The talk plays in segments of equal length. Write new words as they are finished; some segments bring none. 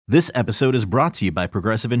This episode is brought to you by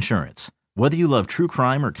Progressive Insurance. Whether you love true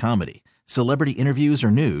crime or comedy, celebrity interviews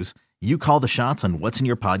or news, you call the shots on what's in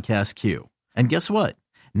your podcast queue. And guess what?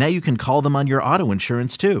 Now you can call them on your auto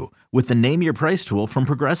insurance too with the Name Your Price tool from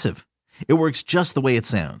Progressive. It works just the way it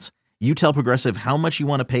sounds. You tell Progressive how much you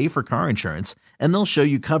want to pay for car insurance, and they'll show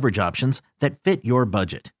you coverage options that fit your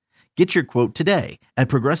budget. Get your quote today at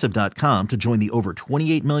Progressive.com to join the over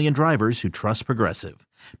 28 million drivers who trust Progressive.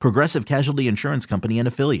 Progressive Casualty Insurance Company and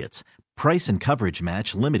Affiliates. Price and coverage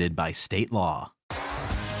match limited by state law.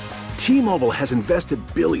 T-Mobile has invested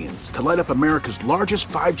billions to light up America's largest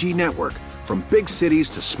 5G network, from big cities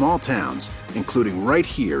to small towns, including right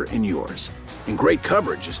here in yours. And great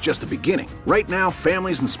coverage is just the beginning. Right now,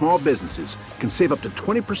 families and small businesses can save up to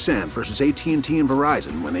 20% versus AT&T and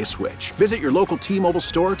Verizon when they switch. Visit your local T-Mobile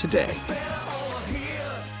store today.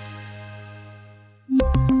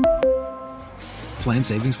 Plan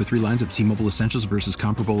savings with 3 lines of T-Mobile Essentials versus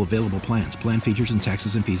comparable available plans. Plan features and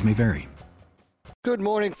taxes and fees may vary. Good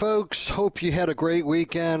morning, folks. Hope you had a great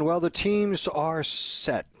weekend. Well, the teams are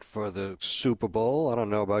set for the Super Bowl. I don't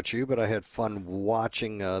know about you, but I had fun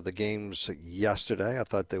watching the games yesterday. I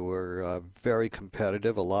thought they were very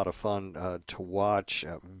competitive, a lot of fun to watch,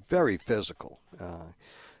 very physical.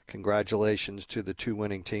 Congratulations to the 2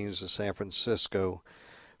 winning teams, the San Francisco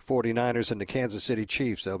 49ers and the Kansas City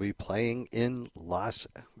Chiefs. They'll be playing in Las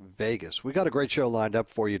Vegas. We got a great show lined up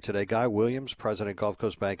for you today. Guy Williams, president, Gulf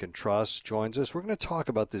Coast Bank and Trust, joins us. We're going to talk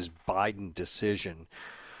about this Biden decision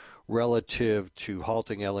relative to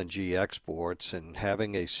halting LNG exports and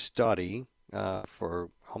having a study for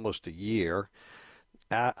almost a year.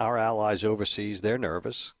 Our allies overseas, they're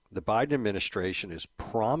nervous. The Biden administration is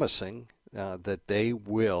promising that they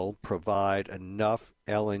will provide enough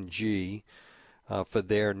LNG for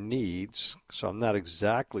their needs. So I'm not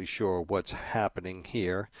exactly sure what's happening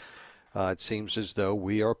here. It seems as though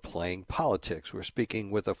we are playing politics. We're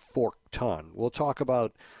speaking with a forked tongue. We'll talk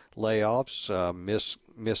about layoffs,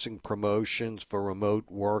 missing promotions for remote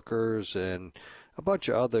workers, and a bunch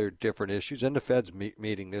of other different issues, and the Fed's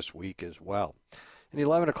meeting this week as well. In the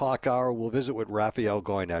 11 o'clock hour, we'll visit with Raphael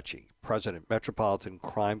Goyenechea, President, Metropolitan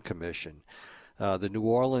Crime Commission. The New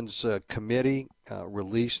Orleans committee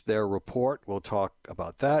released their report. We'll talk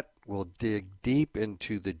about that. We'll dig deep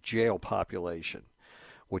into the jail population,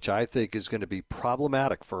 which I think is going to be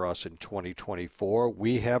problematic for us in 2024.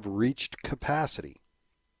 We have reached capacity.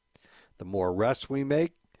 The more arrests we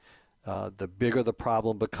make, the bigger the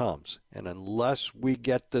problem becomes. And unless we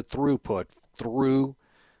get the throughput through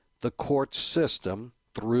the court system,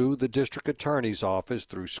 through the district attorney's office,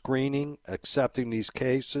 through screening, accepting these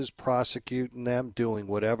cases, prosecuting them, doing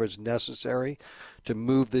whatever is necessary to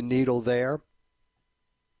move the needle there,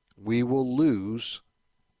 we will lose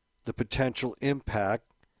the potential impact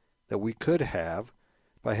that we could have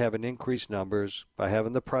by having increased numbers, by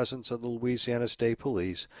having the presence of the Louisiana State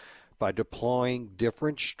Police, by deploying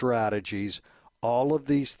different strategies. All of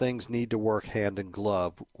these things need to work hand in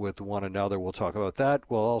glove with one another. We'll talk about that.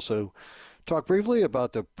 We'll also talk briefly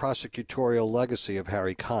about the prosecutorial legacy of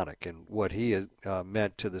Harry Connick and what he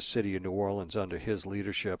meant to the city of New Orleans under his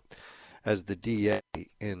leadership as the DA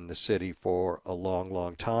in the city for a long,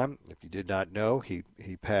 long time. If you did not know, he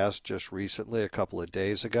passed just recently, a couple of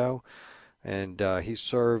days ago, and he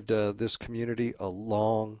served this community a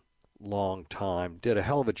long time, did a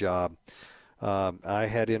hell of a job. I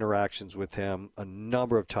had interactions with him a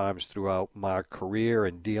number of times throughout my career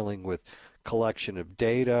in dealing with collection of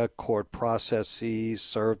data, court processes,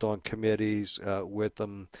 served on committees with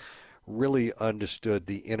them, really understood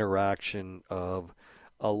the interaction of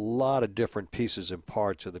a lot of different pieces and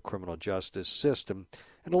parts of the criminal justice system.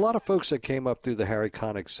 And a lot of folks that came up through the Harry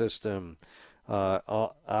Connick system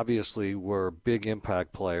obviously were big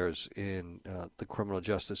impact players in the criminal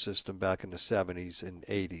justice system back in the 70s and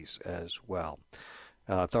 80s as well.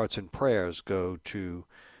 Thoughts and prayers go to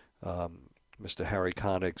Mr. Harry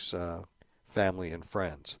Connick's family and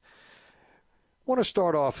friends. I want to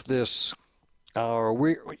start off this hour.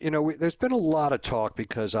 There's been a lot of talk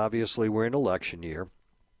because obviously we're in election year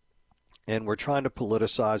and we're trying to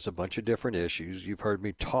politicize a bunch of different issues. You've heard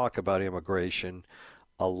me talk about immigration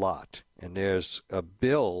a lot, and there's a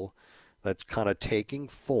bill that's kind of taking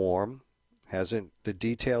form. The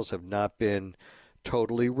details have not been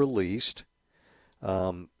totally released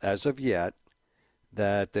as of yet.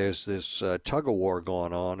 That there's this tug-of-war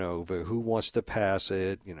going on over who wants to pass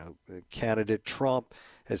it. Candidate Trump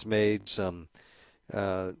has made some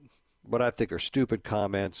what I think are stupid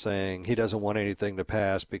comments saying he doesn't want anything to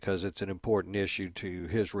pass because it's an important issue to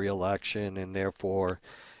his reelection and therefore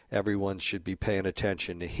everyone should be paying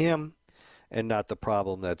attention to him. and not the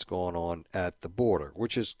problem that's going on at the border,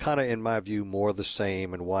 which is kind of, in my view, more the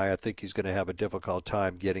same, and why I think he's going to have a difficult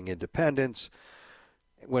time getting independents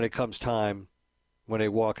when it comes time, when they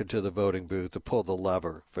walk into the voting booth, to pull the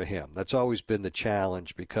lever for him. That's always been the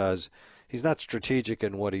challenge, because he's not strategic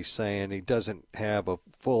in what he's saying. He doesn't have a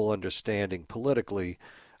full understanding politically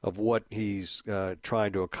of what he's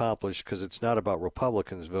trying to accomplish, because it's not about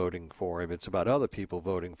Republicans voting for him. It's about other people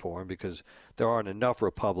voting for him, because there aren't enough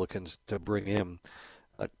Republicans to bring him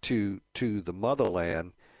to the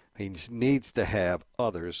motherland. He needs to have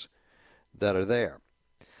others that are there.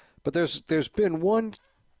 But there's been one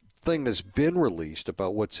thing that's been released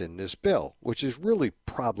about what's in this bill, which is really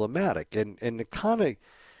problematic, and it kind of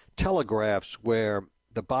telegraphs where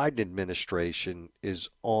the Biden administration is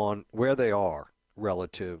on, where they are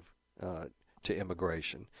relative to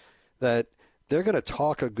immigration, that they're going to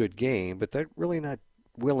talk a good game, but they're really not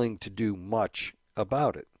willing to do much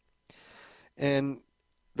about it. And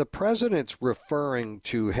the president's referring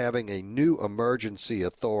to having a new emergency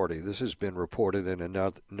authority. This has been reported in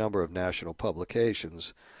a number of national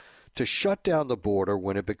publications, to shut down the border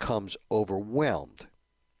when it becomes overwhelmed.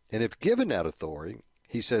 And if given that authority,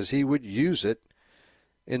 he says he would use it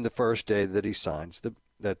in the first day that he signs that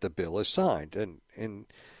the bill is signed. And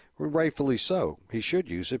rightfully so. He should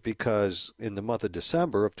use it, because in the month of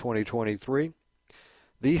December of 2023,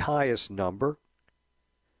 the highest number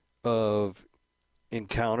of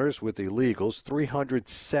encounters with illegals,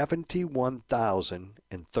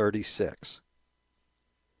 371,036.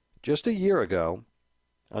 Just a year ago,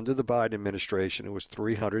 under the Biden administration, it was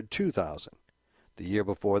 302,000. The year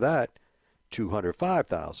before that,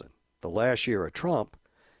 205,000. The last year of Trump,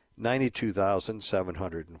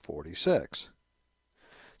 92,746.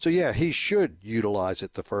 So yeah, he should utilize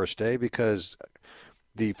it the first day, because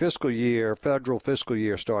the federal fiscal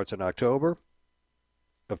year starts in October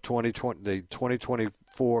of 2020, the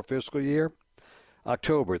 2024 fiscal year.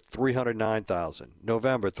 October, 309,000.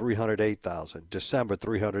 November, 308,000. December,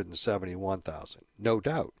 371,000. No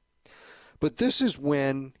doubt. But this is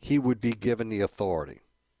when he would be given the authority.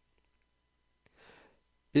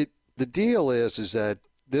 The deal is that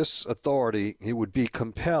this authority, he would be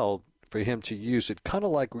compelled for him to use it, kind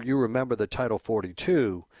of like you remember the Title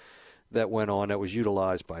 42 that went on, that was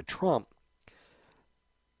utilized by Trump.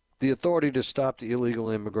 The authority to stop the illegal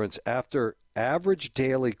immigrants after average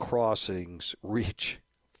daily crossings reach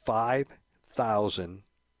 5,000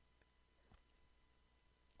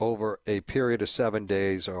 over a period of 7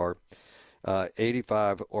 days, or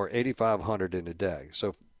 8,500 in a day.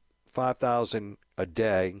 So 5,000 a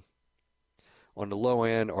day on the low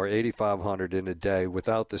end, or 8,500 in a day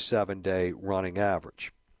without the 7-day running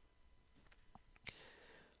average.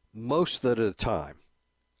 Most of the time,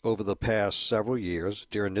 over the past several years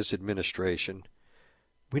during this administration,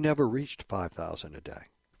 we never reached 5,000 a day.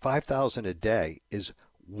 5,000 a day is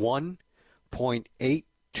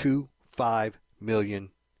 1.825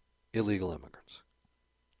 million illegal immigrants.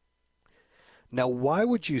 Now, why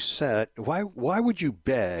would you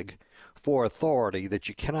beg for authority that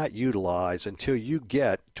you cannot utilize until you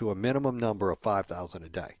get to a minimum number of 5,000 a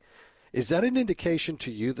day? Is that an indication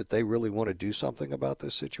to you that they really want to do something about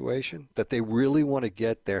this situation? That they really want to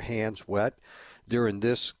get their hands wet during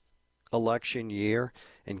this election year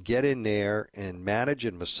and get in there and manage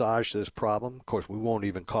and massage this problem? Of course, we won't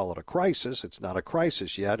even call it a crisis. It's not a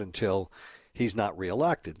crisis yet until he's not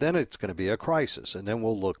reelected. Then it's going to be a crisis. And then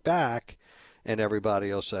we'll look back and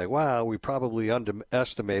everybody will say, wow, we probably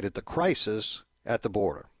underestimated the crisis at the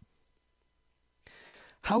border.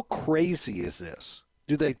 How crazy is this?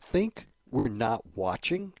 Do they think we're not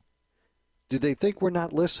watching? Do they think we're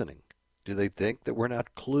not listening? Do they think that we're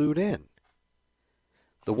not clued in?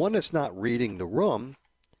 The one that's not reading the room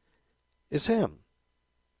is him.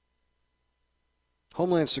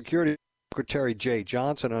 Homeland Security Secretary Jay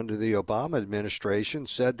Johnson under the Obama administration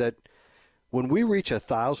said that when we reach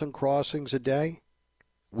 1,000 crossings a day,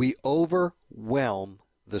 we overwhelm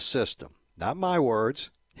the system. Not my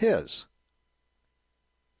words, his.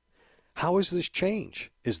 How has this changed?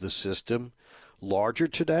 Is the system larger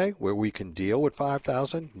today where we can deal with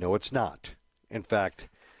 5,000? No, it's not. In fact,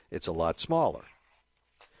 it's a lot smaller.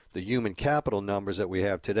 The human capital numbers that we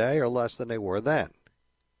have today are less than they were then.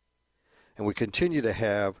 And we continue to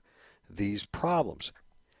have these problems.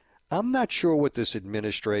 I'm not sure what this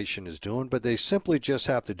administration is doing, but they simply just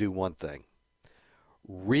have to do one thing.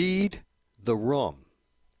 Read the room.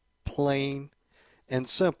 Plain and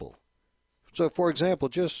simple. So, for example,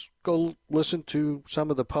 just go listen to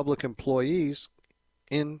some of the public employees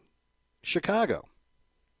in Chicago.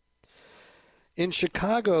 In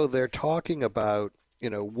Chicago, they're talking about,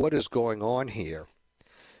 what is going on here.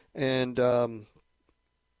 And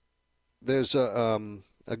there's a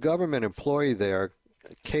government employee there,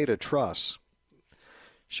 Kata Truss.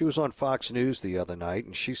 She was on Fox News the other night,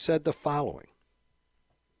 and she said the following.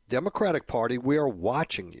 Democratic Party, we are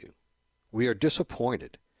watching you. We are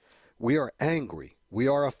disappointed. We are angry. We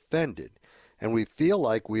are offended. And we feel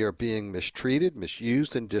like we are being mistreated,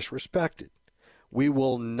 misused, and disrespected. We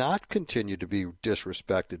will not continue to be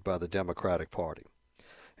disrespected by the Democratic Party.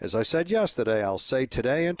 As I said yesterday, I'll say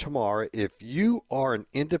today and tomorrow, if you are an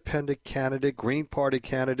independent candidate, Green Party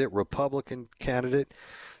candidate, Republican candidate,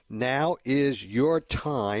 now is your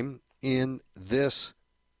time in this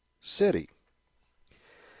city.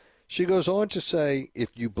 She goes on to say,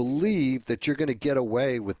 if you believe that you're going to get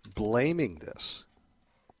away with blaming this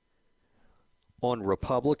on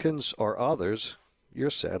Republicans or others, you're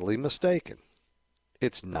sadly mistaken.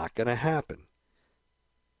 It's not going to happen.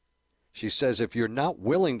 She says, if you're not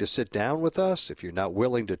willing to sit down with us, if you're not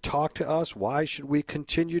willing to talk to us, why should we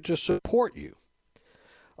continue to support you?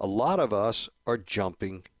 A lot of us are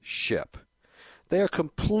jumping ship. They are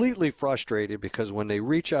completely frustrated because when they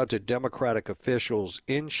reach out to Democratic officials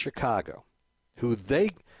in Chicago, who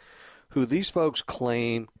these folks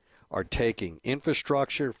claim are taking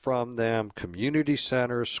infrastructure from them, community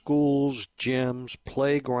centers, schools, gyms,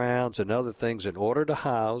 playgrounds, and other things in order to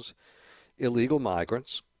house illegal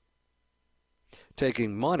migrants,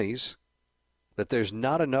 taking monies that there's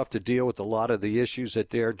not enough to deal with a lot of the issues that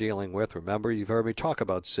they're dealing with. Remember, you've heard me talk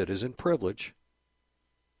about citizen privilege.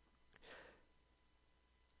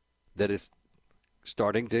 That is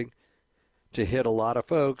starting to hit a lot of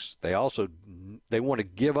folks. They want to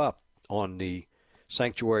give up on the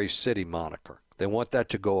sanctuary city moniker. They want that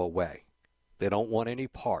to go away. They don't want any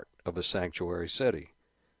part of a sanctuary city.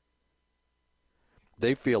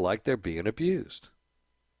 They feel like they're being abused.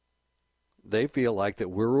 They feel like that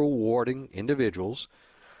we're rewarding individuals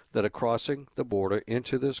that are crossing the border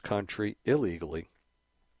into this country illegally,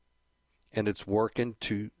 and it's working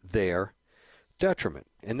to their detriment.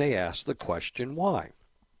 And they ask the question, why?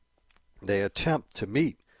 They attempt to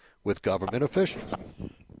meet with government officials.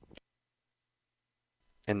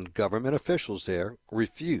 And government officials there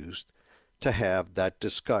refused to have that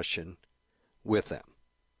discussion with them.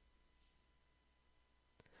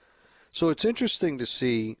 So it's interesting to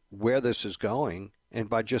see where this is going, and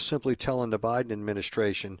by just simply telling the Biden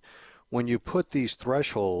administration, when you put these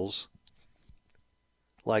thresholds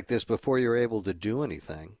like this before you're able to do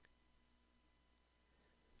anything,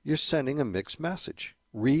 you're sending a mixed message.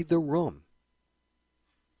 Read the room.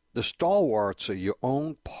 The stalwarts of your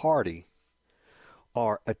own party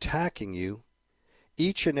are attacking you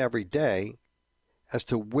each and every day as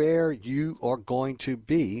to where you are going to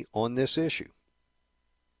be on this issue.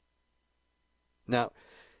 Now,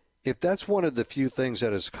 if that's one of the few things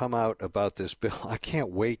that has come out about this bill, I can't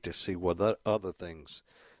wait to see what other things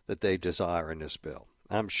that they desire in this bill.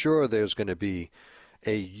 I'm sure there's going to be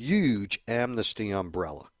a huge amnesty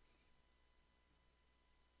umbrella.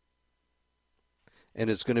 And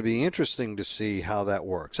it's going to be interesting to see how that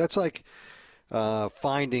works. That's like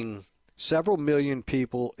finding several million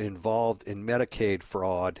people involved in Medicaid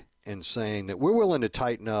fraud and saying that we're willing to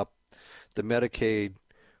tighten up the Medicaid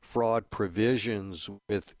fraud provisions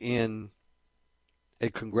within a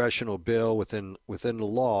congressional bill, within the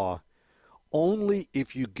law, only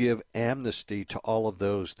if you give amnesty to all of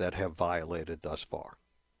those that have violated thus far.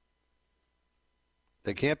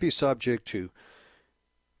 They can't be subject to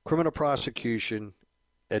criminal prosecution,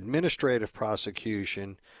 administrative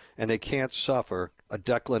prosecution, and they can't suffer a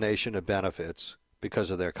declination of benefits because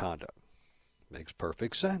of their conduct. Makes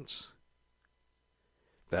perfect sense.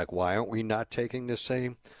 In fact, why aren't we not taking the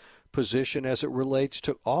same position as it relates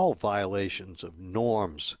to all violations of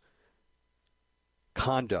norms,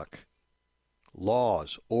 conduct,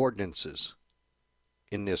 laws, ordinances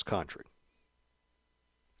in this country?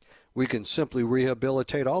 We can simply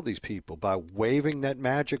rehabilitate all these people by waving that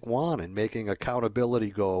magic wand and making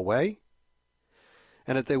accountability go away,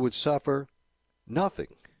 and that they would suffer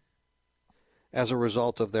nothing as a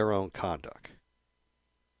result of their own conduct,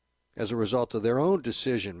 as a result of their own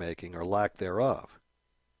decision-making or lack thereof,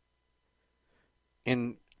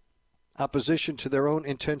 in opposition to their own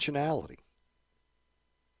intentionality.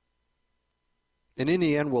 And in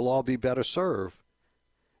the end, we'll all be better served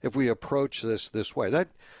if we approach this way.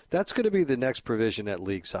 That's going to be the next provision that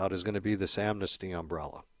leaks out, is going to be this amnesty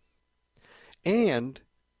umbrella. And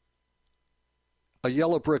a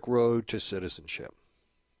yellow brick road to citizenship.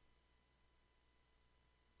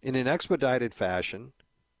 In an expedited fashion,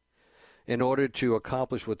 in order to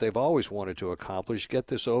accomplish what they've always wanted to accomplish, get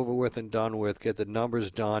this over with and done with, get the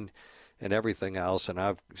numbers done, and everything else. And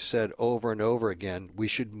I've said over and over again, we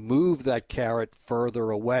should move that carrot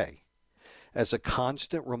further away as a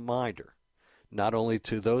constant reminder, not only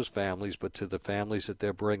to those families, but to the families that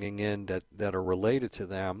they're bringing in that are related to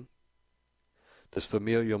them, this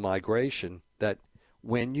familial migration, that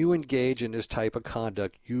when you engage in this type of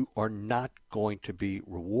conduct, you are not going to be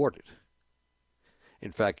rewarded.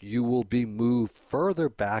 In fact, you will be moved further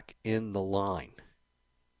back in the line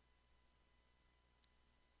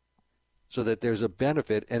so that there's a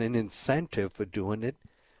benefit and an incentive for doing it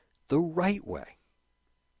the right way.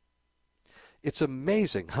 It's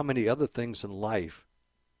amazing how many other things in life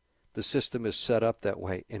the system is set up that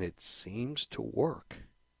way, and it seems to work.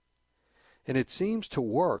 And it seems to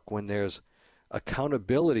work when there's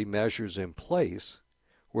accountability measures in place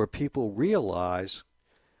where people realize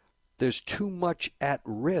there's too much at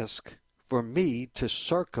risk for me to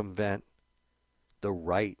circumvent the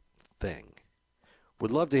right thing. Would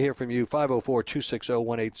love to hear from you.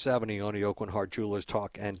 504-260-1870 on the Oakland Heart Jewelers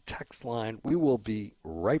Talk and Text line. We will be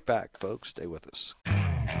right back, folks. Stay with us.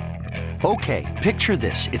 Okay, picture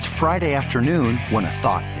this. It's Friday afternoon when a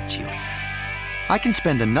thought hits you. I can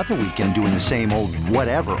spend another weekend doing the same old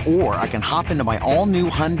whatever, or I can hop into my all-new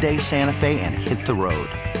Hyundai Santa Fe and hit the road.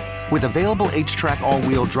 With available H-Track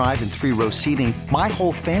all-wheel drive and 3-row seating, my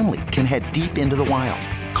whole family can head deep into the wild.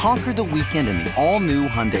 Conquer the weekend in the all-new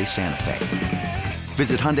Hyundai Santa Fe.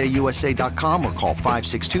 Visit HyundaiUSA.com or call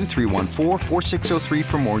 562-314-4603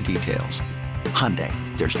 for more details. Hyundai,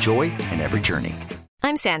 there's joy in every journey.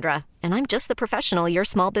 I'm Sandra, and I'm just the professional your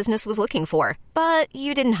small business was looking for. But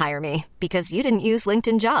you didn't hire me because you didn't use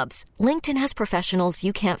LinkedIn Jobs. LinkedIn has professionals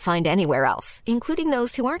you can't find anywhere else, including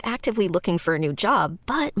those who aren't actively looking for a new job,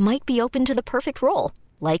 but might be open to the perfect role,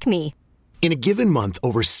 like me. In a given month,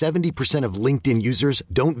 over 70% of LinkedIn users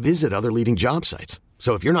don't visit other leading job sites.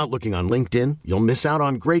 So if you're not looking on LinkedIn, you'll miss out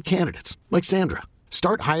on great candidates like Sandra.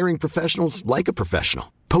 Start hiring professionals like a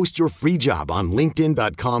professional. Post your free job on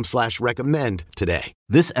linkedin.com/recommend today.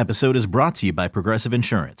 This episode is brought to you by Progressive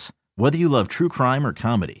Insurance. Whether you love true crime or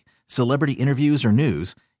comedy, celebrity interviews or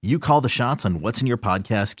news, you call the shots on what's in your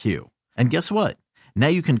podcast queue. And guess what? Now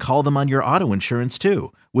you can call them on your auto insurance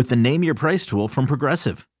too with the Name Your Price tool from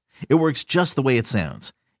Progressive. It works just the way it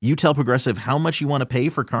sounds. You tell Progressive how much you want to pay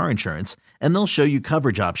for car insurance, and they'll show you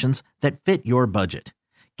coverage options that fit your budget.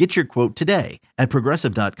 Get your quote today at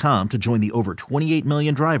Progressive.com to join the over 28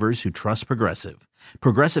 million drivers who trust Progressive.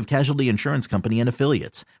 Progressive Casualty Insurance Company and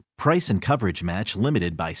Affiliates. Price and coverage match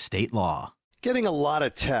limited by state law. Getting a lot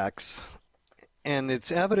of texts, and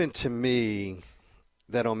it's evident to me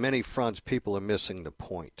that on many fronts people are missing the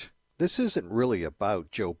point. This isn't really about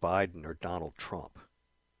Joe Biden or Donald Trump.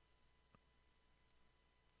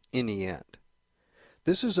 In the end,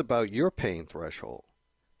 this is about your pain threshold.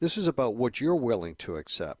 This is about what you're willing to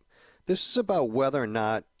accept. This is about whether or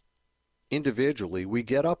not individually we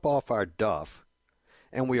get up off our duff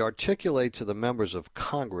and we articulate to the members of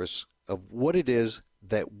Congress of what it is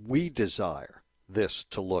that we desire this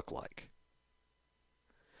to look like.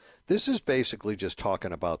 This is basically just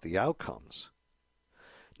talking about the outcomes,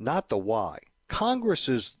 not the why. Congress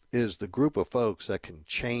is the group of folks that can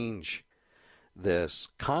change this.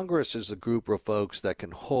 Congress is the group of folks that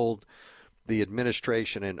can hold the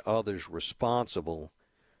administration and others responsible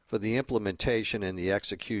for the implementation and the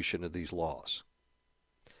execution of these laws.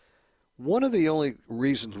 One of the only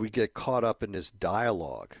reasons we get caught up in this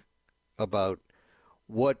dialogue about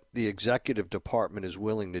what the executive department is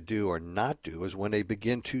willing to do or not do is when they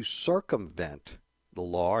begin to circumvent the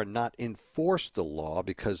law or not enforce the law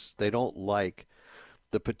because they don't like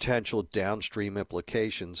the potential downstream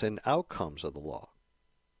implications and outcomes of the law.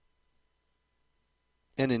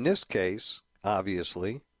 And in this case,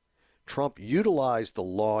 obviously, Trump utilized the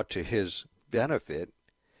law to his benefit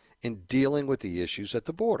in dealing with the issues at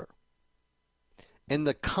the border. And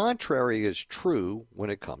the contrary is true when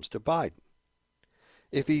it comes to Biden.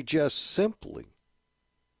 If he just simply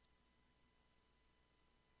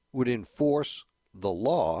would enforce the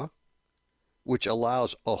law, which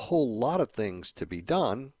allows a whole lot of things to be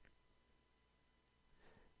done,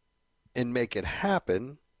 and make it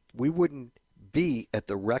happen, we wouldn't be at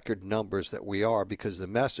the record numbers that we are because the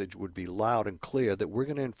message would be loud and clear that we're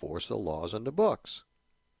going to enforce the laws on the books.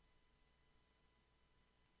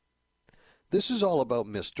 This is all about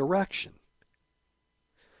misdirection.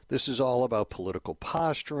 This is all about political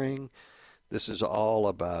posturing. This is all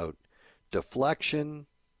about deflection,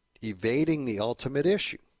 evading the ultimate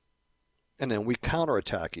issue. And then we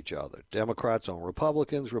counterattack each other. Democrats on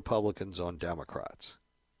Republicans, Republicans on Democrats.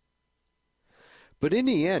 But in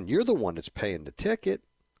the end, you're the one that's paying the ticket.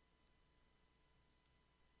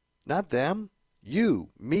 Not them. You,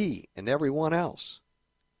 me, and everyone else.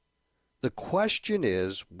 The question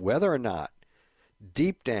is whether or not,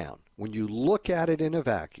 deep down, when you look at it in a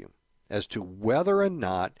vacuum, as to whether or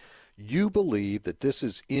not you believe that this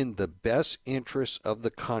is in the best interests of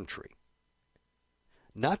the country.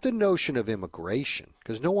 Not the notion of immigration,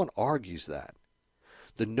 because no one argues that.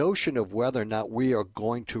 The notion of whether or not we are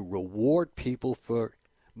going to reward people for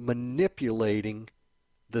manipulating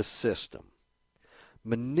the system,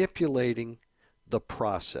 manipulating the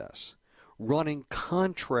process, running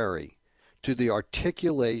contrary to the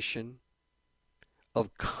articulation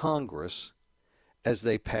of Congress as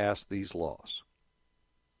they pass these laws.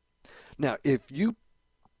 Now, if you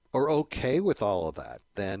are okay with all of that,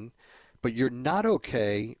 then, but you're not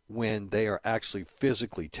okay when they are actually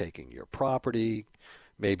physically taking your property,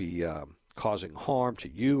 maybe causing harm to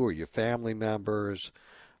you or your family members,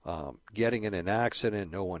 getting in an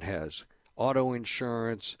accident, no one has auto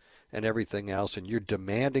insurance and everything else, and you're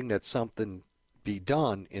demanding that something be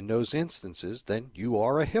done in those instances, then you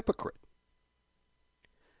are a hypocrite.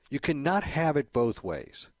 You cannot have it both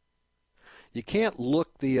ways. You can't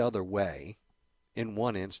look the other way in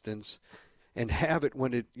one instance and have it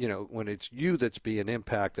when when it's you that's being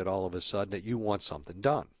impacted all of a sudden that you want something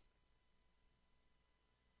done.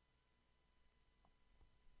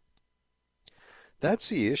 That's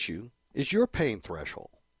the issue, is your pain threshold.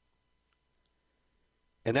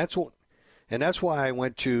 And that's why I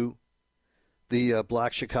went to the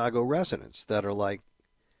Black Chicago residents that are like,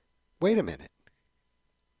 wait a minute.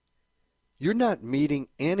 You're not meeting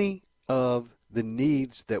any of the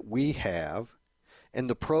needs that we have and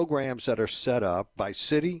the programs that are set up by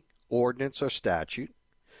city ordinance or statute.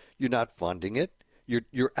 You're not funding it.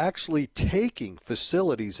 You're actually taking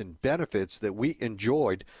facilities and benefits that we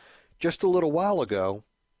enjoyed just a little while ago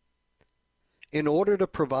in order to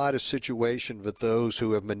provide a situation for those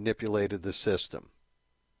who have manipulated the system.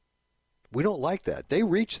 We don't like that. They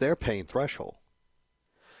reach their pain threshold.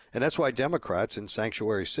 And that's why Democrats in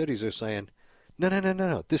sanctuary cities are saying,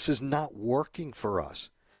 no, this is not working for us.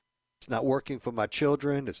 It's not working for my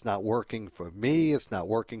children. It's not working for me. It's not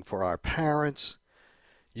working for our parents.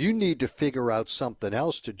 You need to figure out something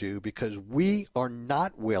else to do because we are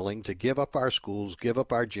not willing to give up our schools, give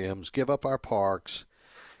up our gyms, give up our parks,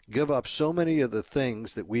 give up so many of the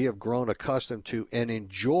things that we have grown accustomed to and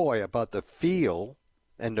enjoy about the feel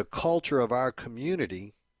and the culture of our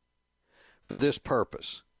community for this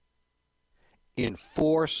purpose.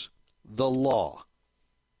 Enforce the law.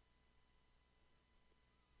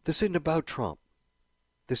 This isn't about Trump.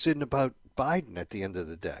 This isn't about Biden at the end of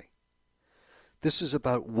the day. This is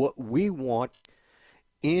about what we want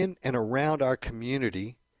in and around our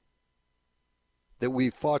community that we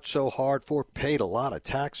fought so hard for, paid a lot of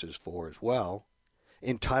taxes for as well,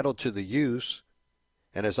 entitled to the use,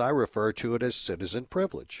 and as I refer to it as citizen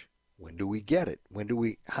privilege. When do we get it?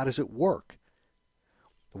 How does it work?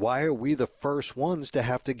 Why are we the first ones to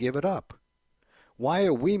have to give it up? Why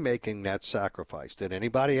are we making that sacrifice? Did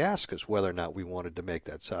anybody ask us whether or not we wanted to make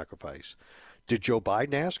that sacrifice? Did Joe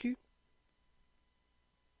Biden ask you?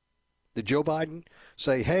 Did Joe Biden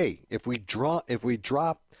say, hey, if we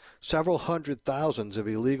drop several hundred thousands of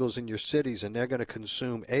illegals in your cities and they're going to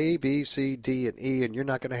consume A, B, C, D, and E, and you're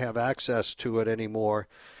not going to have access to it anymore,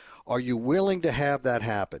 are you willing to have that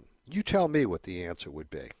happen? You tell me what the answer would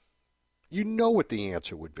be. You know what the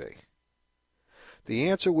answer would be. The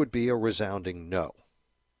answer would be a resounding no.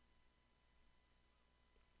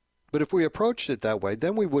 But if we approached it that way,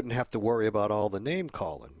 then we wouldn't have to worry about all the name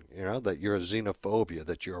calling, that you're a xenophobia,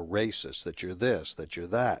 that you're a racist, that you're this, that you're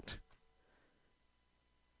that.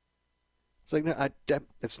 It's like, no,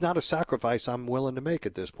 it's not a sacrifice I'm willing to make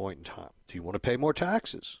at this point in time. Do you want to pay more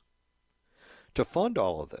taxes to fund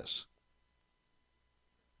all of this?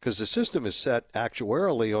 Because the system is set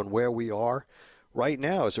actuarially on where we are right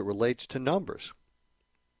now as it relates to numbers,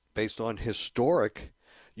 based on historic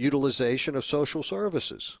utilization of social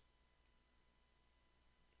services.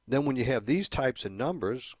 Then when you have these types of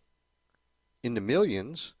numbers in the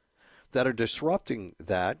millions that are disrupting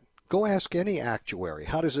that, go ask any actuary,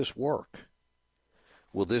 how does this work?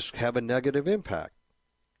 Will this have a negative impact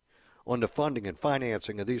on the funding and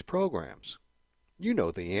financing of these programs? You know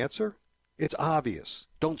the answer. It's obvious.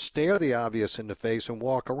 Don't stare the obvious in the face and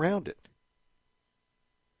walk around it.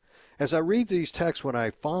 As I read these texts, what I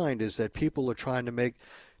find is that people are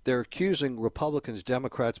they're accusing Republicans,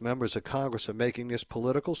 Democrats, members of Congress of making this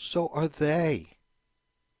political. So are they.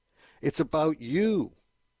 It's about you.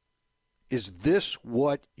 Is this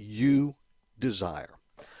what you desire?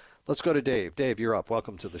 Let's go to Dave. Dave, you're up.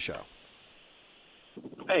 Welcome to the show.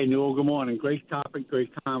 Hey, Newell. Good morning. Great topic, great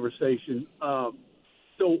conversation.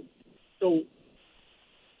 So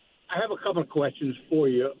I have a couple of questions for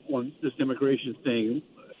you on this immigration thing,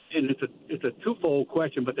 and it's a twofold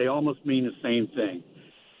question, but they almost mean the same thing.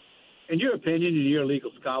 In your opinion, and you're a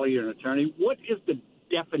legal scholar, you're an attorney, what is the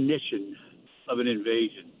definition of an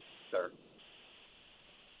invasion, sir?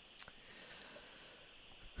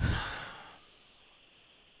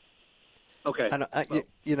 Okay.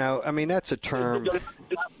 That's a term.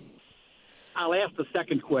 I'll ask the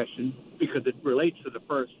second question because it relates to the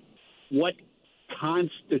first. What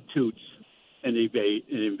constitutes an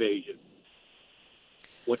invasion?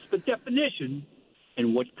 What's the definition,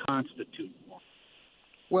 and what constitutes one?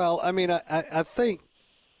 Well, I think,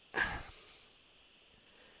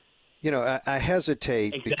 I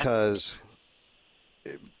hesitate because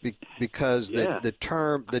the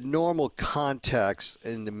term, the normal context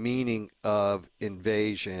and the meaning of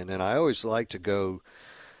invasion, and I always like to go,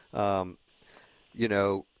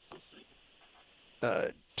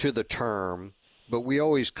 to the term, but we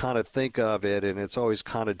always kind of think of it, and it's always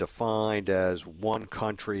kind of defined as one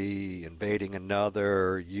country invading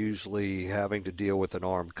another, usually having to deal with an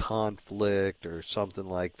armed conflict or something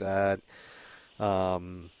like that. As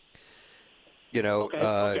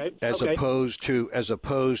opposed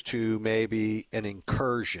to maybe an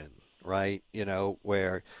incursion, right?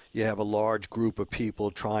 Where you have a large group of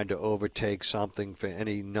people trying to overtake something for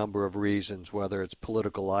any number of reasons, whether it's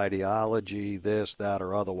political ideology, this, that,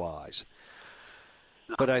 or otherwise.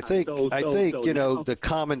 But I think the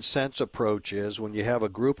common sense approach is when you have a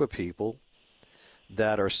group of people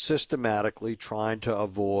that are systematically trying to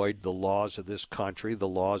avoid the laws of this country, the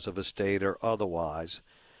laws of a state or otherwise,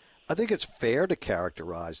 I think it's fair to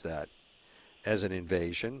characterize that as an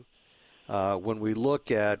invasion. When we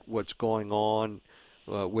look at what's going on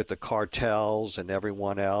with the cartels and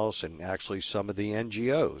everyone else, and actually some of the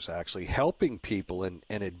NGOs actually helping people and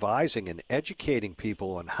advising and educating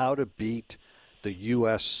people on how to beat the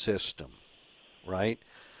U.S. system, right?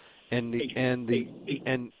 And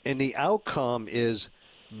the outcome is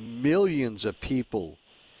millions of people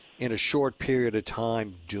in a short period of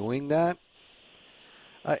time doing that.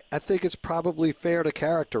 I think it's probably fair to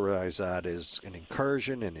characterize that as an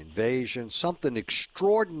incursion, an invasion, something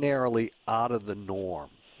extraordinarily out of the norm,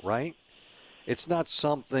 right? It's not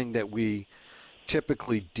something that we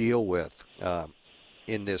typically deal with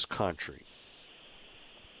in this country.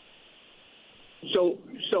 So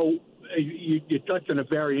you touched on a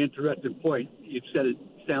very interesting point. You said it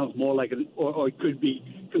sounds more like or it could be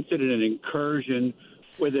considered an incursion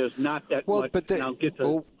where there's not that much. But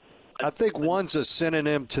I think one's a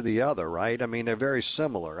synonym to the other, right? I mean, they're very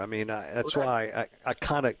similar. I mean, that's why I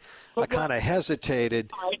kind of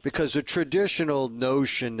hesitated, because the traditional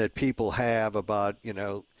notion that people have about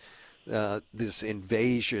this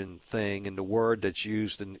invasion thing and the word that's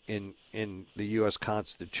used in the U.S.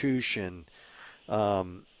 Constitution, I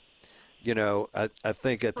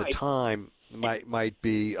think at the time might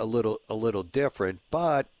be a little different,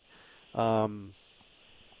 but.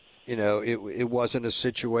 It wasn't a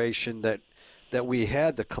situation that we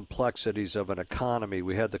had the complexities of an economy.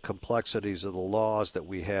 We had the complexities of the laws that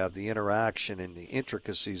we have, the interaction and the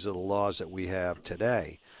intricacies of the laws that we have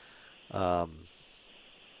today. So.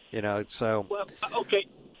 Well, okay.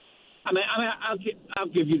 I mean, I'll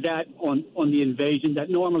give you that on the invasion. That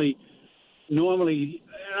normally, and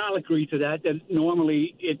I'll agree to that. That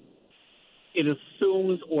normally it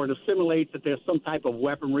assumes or it assimilates that there's some type of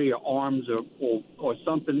weaponry or arms or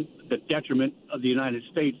something, the detriment of the United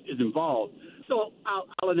States is involved. So I'll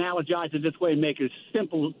analogize it this way and make it as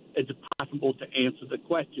simple as possible to answer the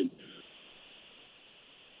question.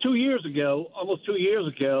 Almost 2 years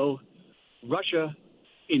ago, Russia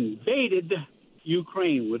invaded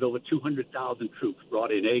Ukraine with over 200,000 troops,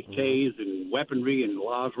 brought in AKs and weaponry and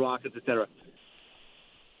Lars rockets, etc.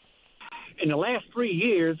 In the last 3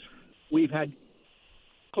 years, we've had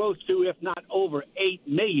close to, if not over, 8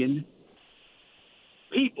 million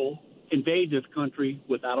people invade this country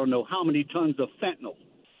with I don't know how many tons of fentanyl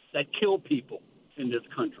that kill people in this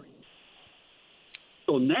country.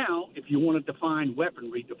 So now, if you want to define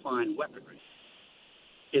weaponry, define weaponry.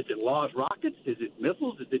 Is it Lars rockets? Is it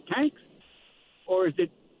missiles? Is it tanks? Or is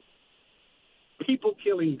it people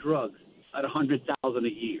killing drugs at 100,000 a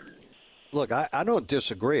year? Look, I don't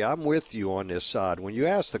disagree. I'm with you on this side. When you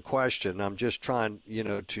ask the question, I'm just trying,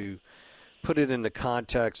 to put it in the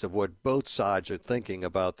context of what both sides are thinking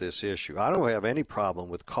about this issue. I don't have any problem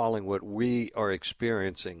with calling what we are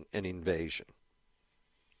experiencing an invasion.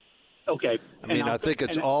 Okay. I think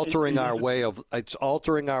it's altering our way of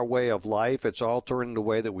life. It's altering the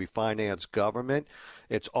way that we finance government.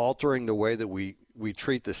 It's altering the way that we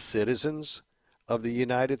treat the citizens of the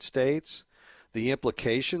United States. the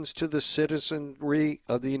implications to the citizenry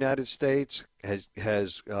of the United States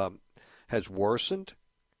has worsened.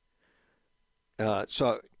 I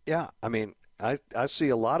see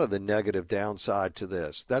a lot of the negative downside to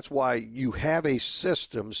this. That's why you have a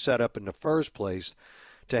system set up in the first place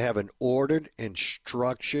to have an ordered and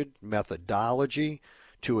structured methodology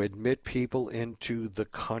to admit people into the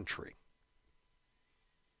country.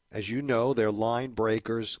 As you know, they're line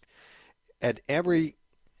breakers at every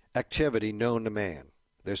activity known to man.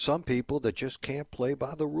 There's some people that just can't play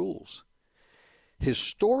by the rules.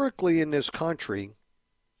 Historically in this country,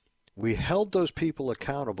 we held those people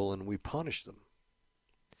accountable and we punished them.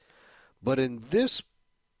 But in this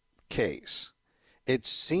case, it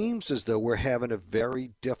seems as though we're having a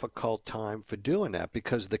very difficult time for doing that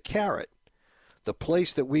because the carrot, the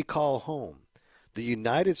place that we call home, the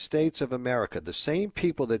United States of America, the same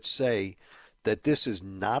people that say that this is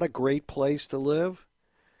not a great place to live,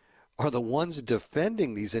 are the ones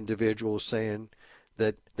defending these individuals saying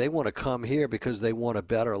that they want to come here because they want a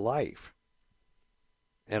better life.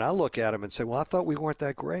 And I look at them and say, well, I thought we weren't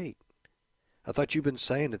that great. I thought you've been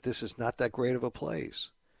saying that this is not that great of a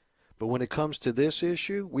place. But when it comes to this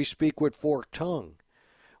issue, we speak with forked tongue.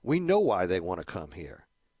 We know why they want to come here,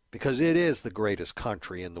 because it is the greatest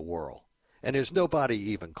country in the world. And there's nobody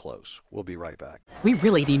even close. We'll be right back. We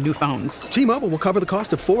really need new phones. T-Mobile will cover the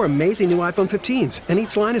cost of 4 amazing new iPhone 15s, and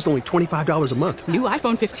each line is only $25 a month. New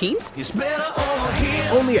iPhone 15s? It's better over here.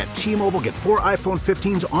 Only at T-Mobile, get 4 iPhone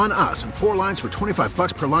 15s on us and 4 lines for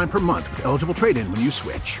 $25 per line per month with eligible trade-in when you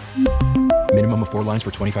switch. Minimum of 4 lines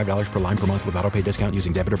for $25 per line per month with autopay discount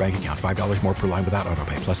using debit or bank account. $5 more per line without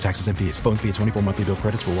autopay, plus taxes and fees. Phone fee at 24 monthly bill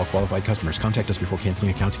credits for well-qualified customers. Contact us before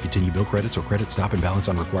canceling account to continue bill credits or credit stop and balance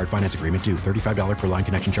on required finance agreement due. $35 per line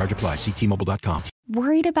connection charge applies. See T-Mobile.com.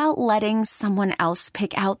 Worried about letting someone else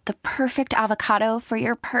pick out the perfect avocado for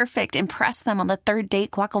your perfect impress them on the third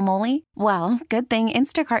date guacamole? Well, good thing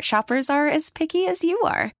Instacart shoppers are as picky as you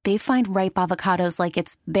are. They find ripe avocados like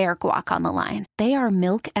it's their guac on the line. They are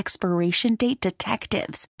milk expiration date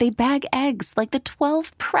detectives. They bag eggs like the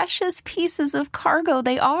 12 precious pieces of cargo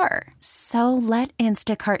they are. So let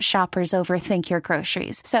Instacart shoppers overthink your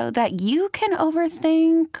groceries so that you can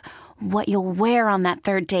overthink what you'll wear on that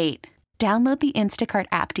third date. Download the Instacart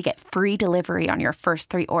app to get free delivery on your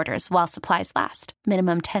first 3 orders while supplies last.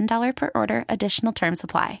 Minimum $10 per order. Additional terms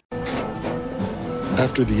apply.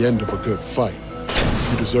 After the end of a good fight,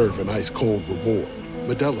 you deserve an ice-cold reward.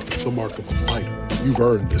 Modelo is the mark of a fighter. You've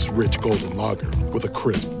earned this rich golden lager with a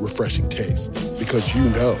crisp, refreshing taste. Because you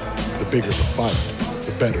know, the bigger the fight,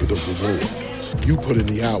 the better the reward. You put in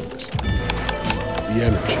the hours, the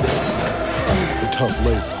energy, the tough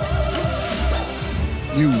labor.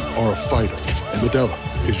 You are a fighter, and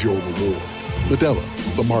Modelo is your reward. Modelo,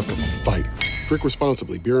 the mark of a fighter. Drink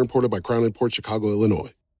responsibly. Beer imported by Crown Imports, Chicago,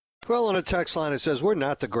 Illinois. Well, on a text line, it says, we're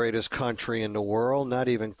not the greatest country in the world, not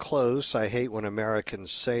even close. I hate when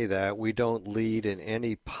Americans say that. We don't lead in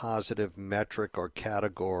any positive metric or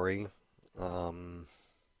category. Let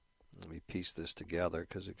me piece this together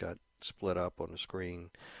because it got split up on the screen.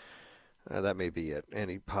 That may be it,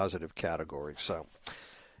 any positive category. So,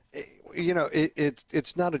 you know,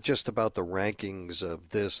 it's not just about the rankings of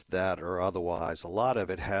this, that, or otherwise. A lot of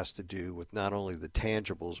it has to do with not only the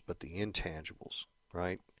tangibles, but the intangibles,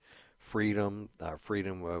 right? Freedom, our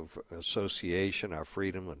freedom of association, our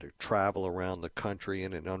freedom to travel around the country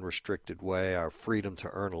in an unrestricted way, our freedom to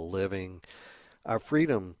earn a living, our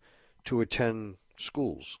freedom to attend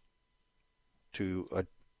schools, to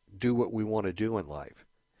do what we want to do in life.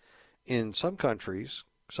 In some countries,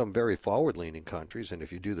 some very forward-leaning countries, and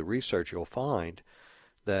if you do the research, you'll find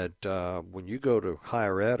that when you go to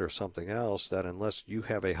higher ed or something else, that unless you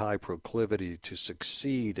have a high proclivity to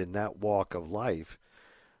succeed in that walk of life,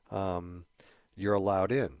 you're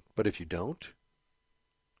allowed in. But if you don't,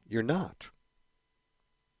 you're not.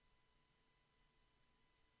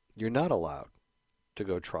 You're not allowed to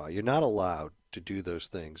go try. You're not allowed to do those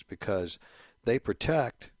things because they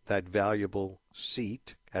protect that valuable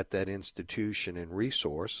seat at that institution and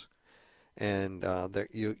resource. And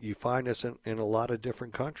you find this in a lot of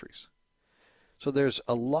different countries. So there's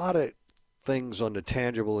a lot of things on the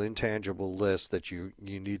tangible, intangible list that you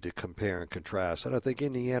need to compare and contrast. And I think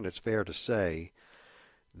in the end it's fair to say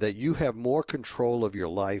that you have more control of your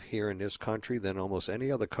life here in this country than almost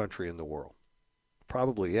any other country in the world.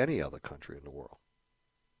 Probably any other country in the world.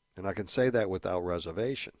 And I can say that without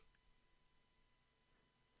reservation.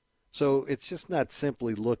 So it's just not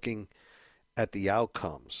simply looking at the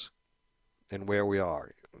outcomes and where we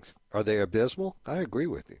are. Are they abysmal? I agree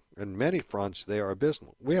with you. In many fronts, they are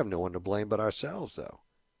abysmal. We have no one to blame but ourselves, though.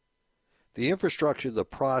 The infrastructure, the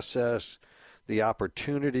process, the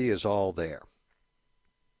opportunity is all there.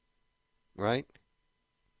 Right?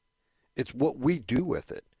 It's what we do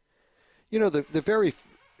with it. You know, the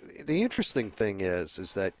interesting thing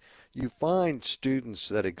is that you find students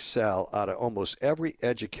that excel out of almost every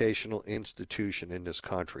educational institution in this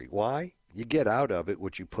country. Why? You get out of it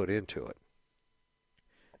what you put into it.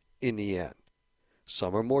 In the end,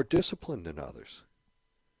 some are more disciplined than others.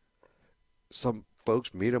 Some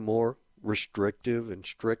folks meet a more restrictive and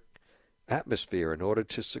strict atmosphere in order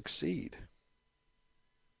to succeed.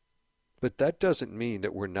 But that doesn't mean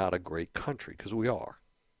that we're not a great country, because we are.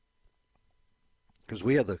 Because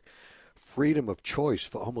we have the freedom of choice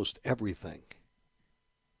for almost everything.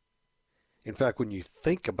 In fact, when you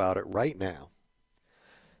think about it right now,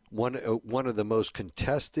 one of the most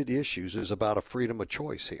contested issues is about a freedom of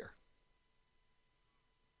choice here.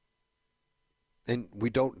 And we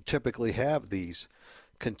don't typically have these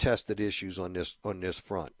contested issues on this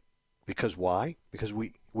front. Because why? Because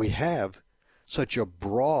we have such a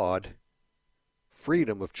broad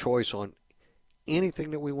freedom of choice on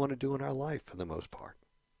anything that we want to do in our life for the most part.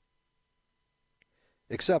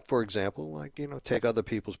 Except, for example, like, take other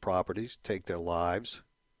people's properties, take their lives,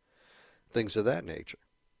 things of that nature.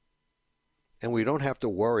 And we don't have to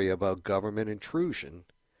worry about government intrusion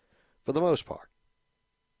for the most part.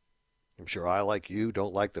 I'm sure I, like you,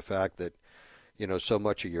 don't like the fact that, so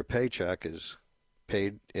much of your paycheck is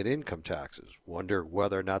paid in income taxes. Wonder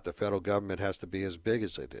whether or not the federal government has to be as big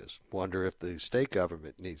as it is. Wonder if the state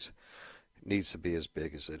government needs to be as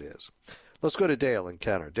big as it is. Let's go to Dale in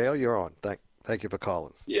Kenner. Dale, you're on. Thank you for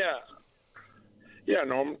calling. Yeah,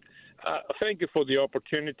 Norm. Thank you for the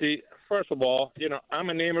opportunity. First of all, I'm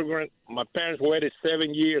an immigrant. My parents waited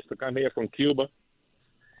 7 years to come here from Cuba.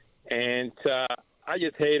 And I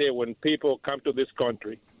just hate it when people come to this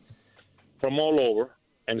country from all over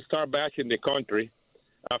and start bashing the country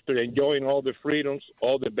after enjoying all the freedoms,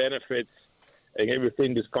 all the benefits, and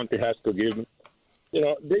everything this country has to give them.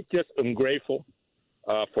 They're just ungrateful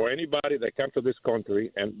for anybody that comes to this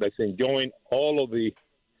country and that's enjoying all of the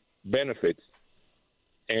benefits.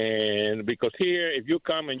 And because here, if you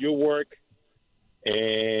come and you work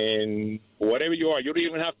and whatever you are, you don't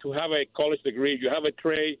even have to have a college degree. You have a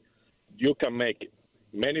trade, you can make it.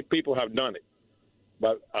 Many people have done it.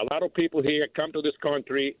 But a lot of people here come to this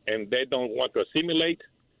country and they don't want to assimilate.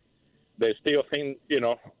 They still think,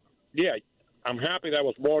 I'm happy that I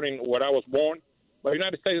was born in where I was born, but the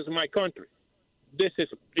United States is my country. This is,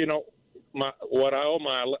 what I owe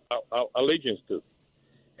my allegiance to.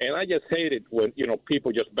 And I just hate it when,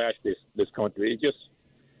 people just bash this country.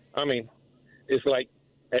 It's like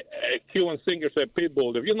a Cuban singer said,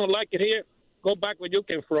 Pitbull, if you don't like it here, go back where you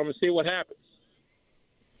came from and see what happens.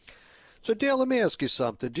 So, Dale, let me ask you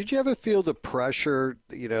something. Did you ever feel the pressure,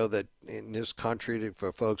 that in this country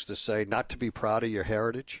for folks to say not to be proud of your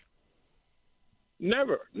heritage?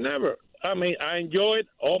 Never. I enjoy it.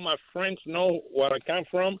 All my friends know where I come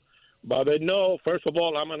from, but they know, first of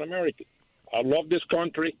all, I'm an American. I love this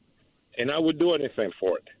country, and I would do anything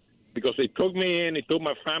for it because it took me in, it took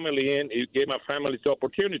my family in, it gave my family the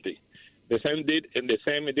opportunity. The same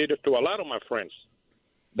it did to a lot of my friends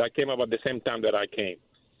that came up at the same time that I came.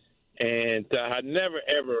 And I had never,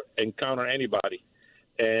 ever encountered anybody.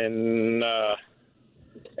 And I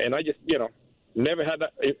just, never had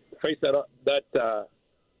faced that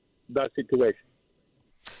situation.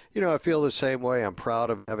 I feel the same way. I'm proud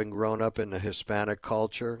of having grown up in the Hispanic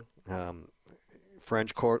culture,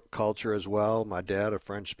 French culture as well. My dad, a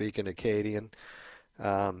French-speaking Acadian.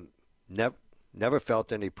 Never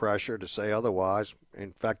felt any pressure to say otherwise.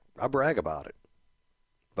 In fact, I brag about it.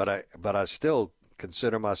 But I still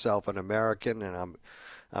consider myself an American, and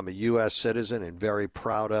I'm a U.S. citizen and very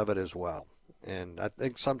proud of it as well. And I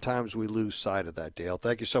think sometimes we lose sight of that, Dale.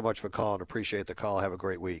 Thank you so much for calling. Appreciate the call. Have a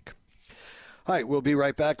great week. All right, we'll be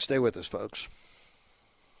right back. Stay with us, folks.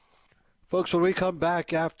 Folks, when we come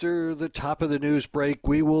back after the top of the news break,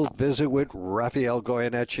 we will visit with Rafael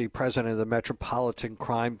Goyeneche, president of the Metropolitan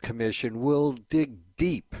Crime Commission. We'll dig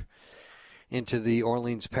deep into the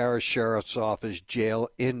Orleans Parish Sheriff's Office jail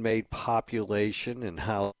inmate population and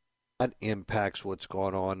how that impacts what's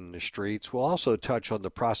going on in the streets. We'll also touch on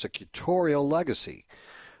the prosecutorial legacy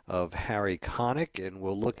of Harry Connick, and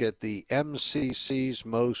we'll look at the MCC's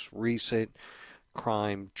most recent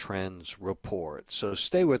crime trends report. So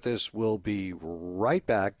stay with us. We'll be right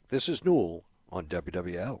back. This is Newell on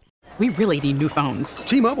WWL. We really need new phones.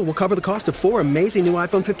 T-Mobile will cover the cost of 4 amazing new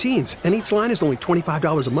iPhone 15s, and each line is only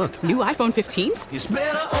 $25 a month. New iPhone 15s? It's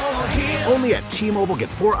better over here. Only at T-Mobile, get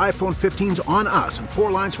 4 iPhone 15s on us and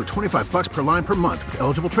 4 lines for $25 per line per month with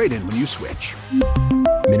eligible trade-in when you switch.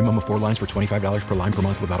 Minimum of 4 lines for $25 per line per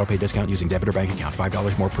month with autopay discount using debit or bank account.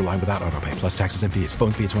 $5 more per line without autopay, plus taxes and fees.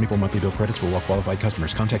 Phone fee at 24 monthly bill credits for well-qualified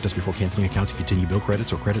customers. Contact us before canceling account to continue bill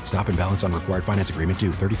credits or credit stop and balance on required finance agreement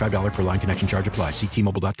due. $35 per line connection charge applies. See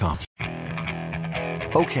T-Mobile.com.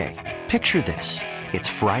 Okay, picture this. It's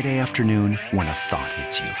Friday afternoon when a thought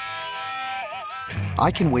hits you. I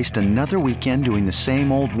can waste another weekend doing the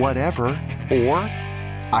same old whatever, or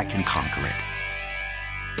I can conquer it.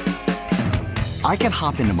 I can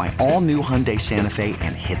hop into my all-new Hyundai Santa Fe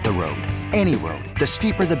and hit the road. Any road. The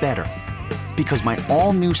steeper, the better. Because my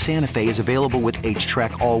all-new Santa Fe is available with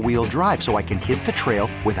H-Track all-wheel drive, so I can hit the trail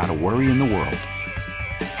without a worry in the world.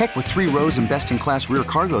 Heck, with 3 rows and best-in-class rear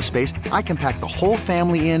cargo space, I can pack the whole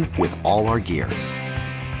family in with all our gear.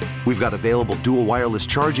 We've got available dual wireless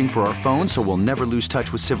charging for our phones, so we'll never lose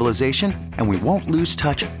touch with civilization, and we won't lose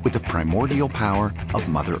touch with the primordial power of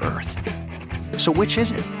Mother Earth. So which is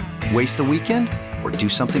it? Waste the weekend or do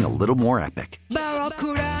something a little more epic?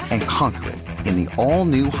 And conquer it in the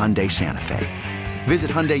all-new Hyundai Santa Fe. Visit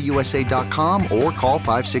HyundaiUSA.com or call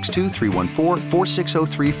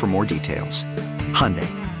 562-314-4603 for more details. Hyundai,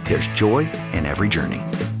 there's joy in every journey.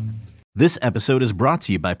 This episode is brought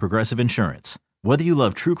to you by Progressive Insurance. Whether you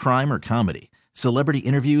love true crime or comedy, celebrity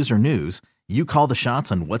interviews or news, you call the shots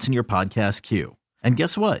on what's in your podcast queue. And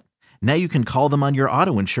guess what? Now you can call them on your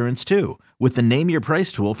auto insurance too with the Name Your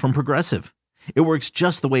Price tool from Progressive. It works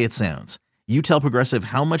just the way it sounds. You tell Progressive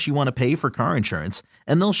how much you want to pay for car insurance,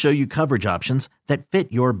 and they'll show you coverage options that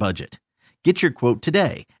fit your budget. Get your quote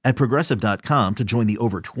today at Progressive.com to join the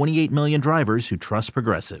over 28 million drivers who trust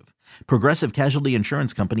Progressive. Progressive Casualty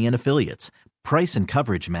Insurance Company and Affiliates. Price and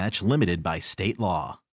coverage match limited by state law.